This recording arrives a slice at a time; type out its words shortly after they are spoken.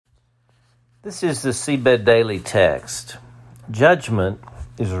This is the Seabed Daily text. Judgment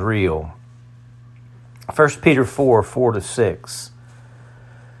is real. 1 Peter 4:4-6.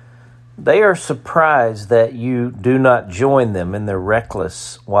 They are surprised that you do not join them in their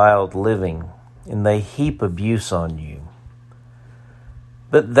reckless, wild living, and they heap abuse on you.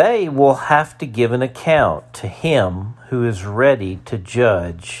 But they will have to give an account to Him who is ready to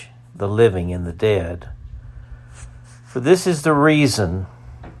judge the living and the dead. For this is the reason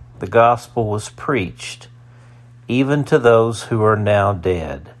the gospel was preached, even to those who are now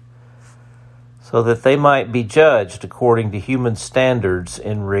dead, so that they might be judged according to human standards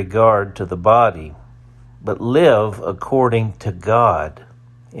in regard to the body, but live according to God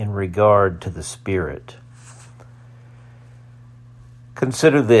in regard to the Spirit.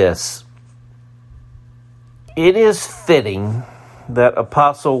 Consider this. It is fitting that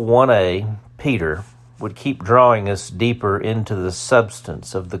Apostle 1a, Peter, would keep drawing us deeper into the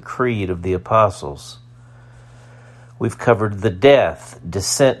substance of the creed of the apostles. We've covered the death,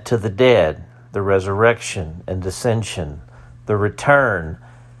 descent to the dead, the resurrection and ascension, the return,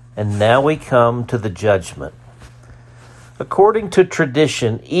 and now we come to the judgment. According to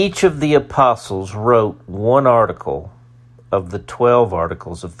tradition, each of the apostles wrote one article of the 12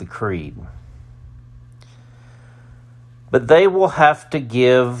 articles of the creed. But they will have to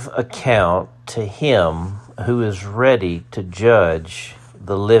give account to Him who is ready to judge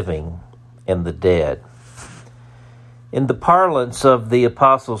the living and the dead. In the parlance of the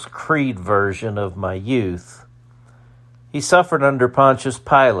Apostles' Creed version of my youth, He suffered under Pontius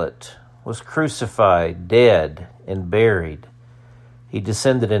Pilate, was crucified, dead, and buried. He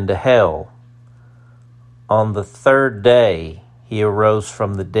descended into hell. On the third day, He arose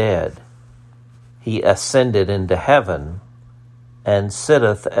from the dead. He ascended into heaven and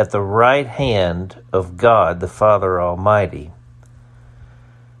sitteth at the right hand of God the Father Almighty.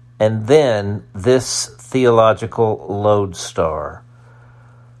 And then this theological lodestar.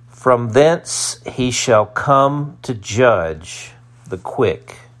 From thence He shall come to judge the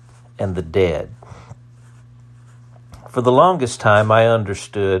quick and the dead. For the longest time I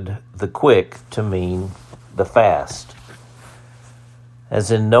understood the quick to mean the fast, as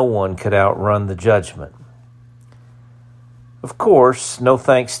in no one could outrun the judgment. Of course, no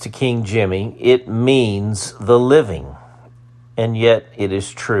thanks to King Jimmy, it means the living. And yet it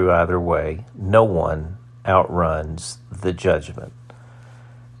is true either way. No one outruns the judgment.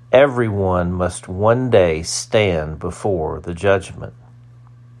 Everyone must one day stand before the judgment.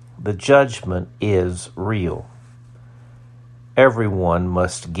 The judgment is real. Everyone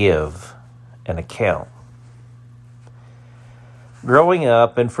must give an account. Growing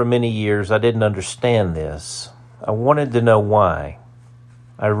up, and for many years, I didn't understand this. I wanted to know why.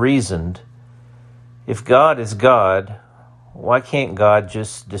 I reasoned, if God is God, why can't God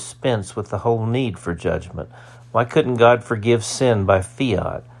just dispense with the whole need for judgment? Why couldn't God forgive sin by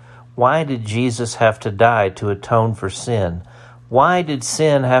fiat? Why did Jesus have to die to atone for sin? Why did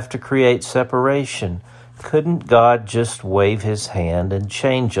sin have to create separation? Couldn't God just wave His hand and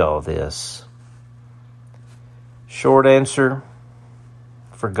change all this? Short answer,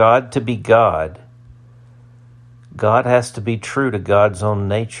 for God to be God, God has to be true to God's own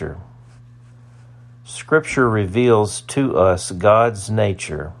nature. Scripture reveals to us God's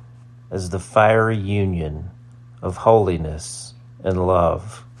nature as the fiery union of holiness and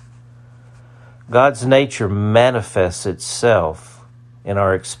love. God's nature manifests itself in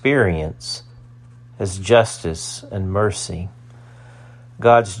our experience as justice and mercy.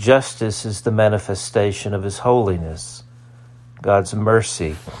 God's justice is the manifestation of His holiness. God's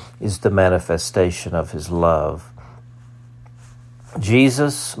mercy is the manifestation of His love.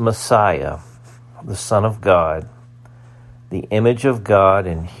 Jesus, Messiah, the Son of God, the image of God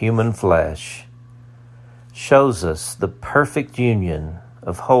in human flesh, shows us the perfect union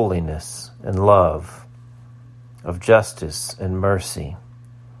of holiness and love, of justice and mercy.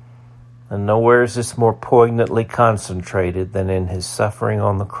 And nowhere is this more poignantly concentrated than in His suffering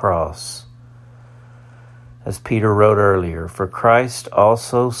on the cross. As Peter wrote earlier, for Christ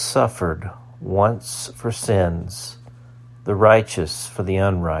also suffered once for sins, the righteous for the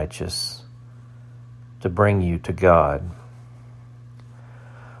unrighteous, to bring you to God.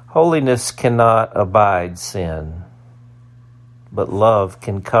 Holiness cannot abide sin, but love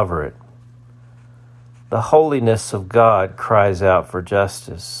can cover it. The holiness of God cries out for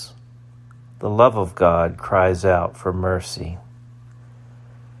justice. The love of God cries out for mercy.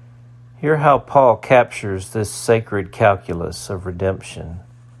 Hear how Paul captures this sacred calculus of redemption.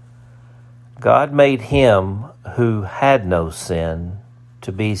 God made Him who had no sin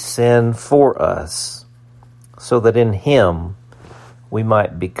to be sin for us, so that in Him we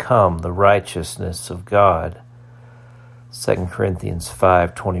might become the righteousness of God. 2 Corinthians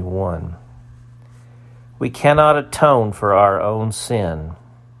 5:21. We cannot atone for our own sin.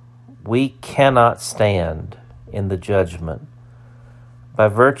 We cannot stand in the judgment. By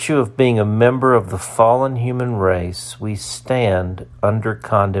virtue of being a member of the fallen human race, we stand under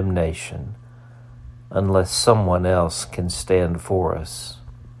condemnation unless someone else can stand for us.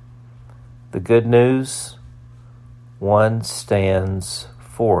 The good news, one stands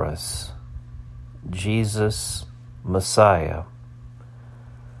for us, Jesus, Messiah.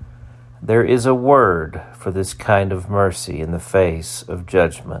 There is a word for this kind of mercy in the face of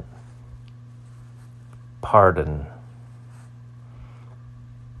judgment: pardon.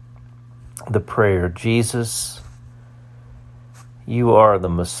 The prayer: Jesus, you are the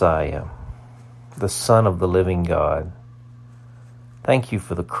Messiah, the Son of the living God. Thank you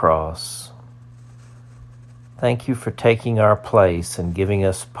for the cross. Thank you for taking our place and giving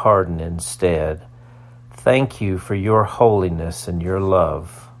us pardon instead. Thank you for your holiness and your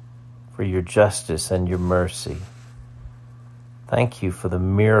love, for your justice and your mercy. Thank you for the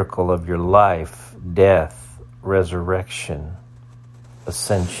miracle of your life, death, resurrection,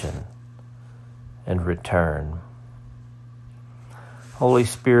 ascension, and return. Holy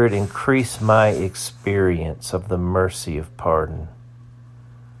Spirit, increase my experience of the mercy of pardon.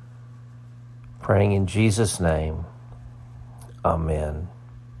 Praying in Jesus' name, Amen.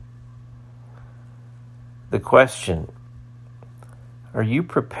 The question: are you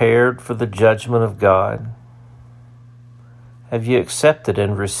prepared for the judgment of God? Have you accepted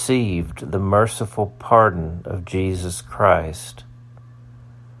and received the merciful pardon of Jesus Christ?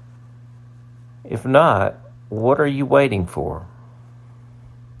 If not, what are you waiting for?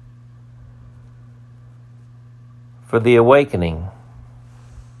 For The Awakening,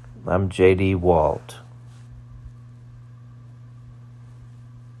 I'm J.D. Walt.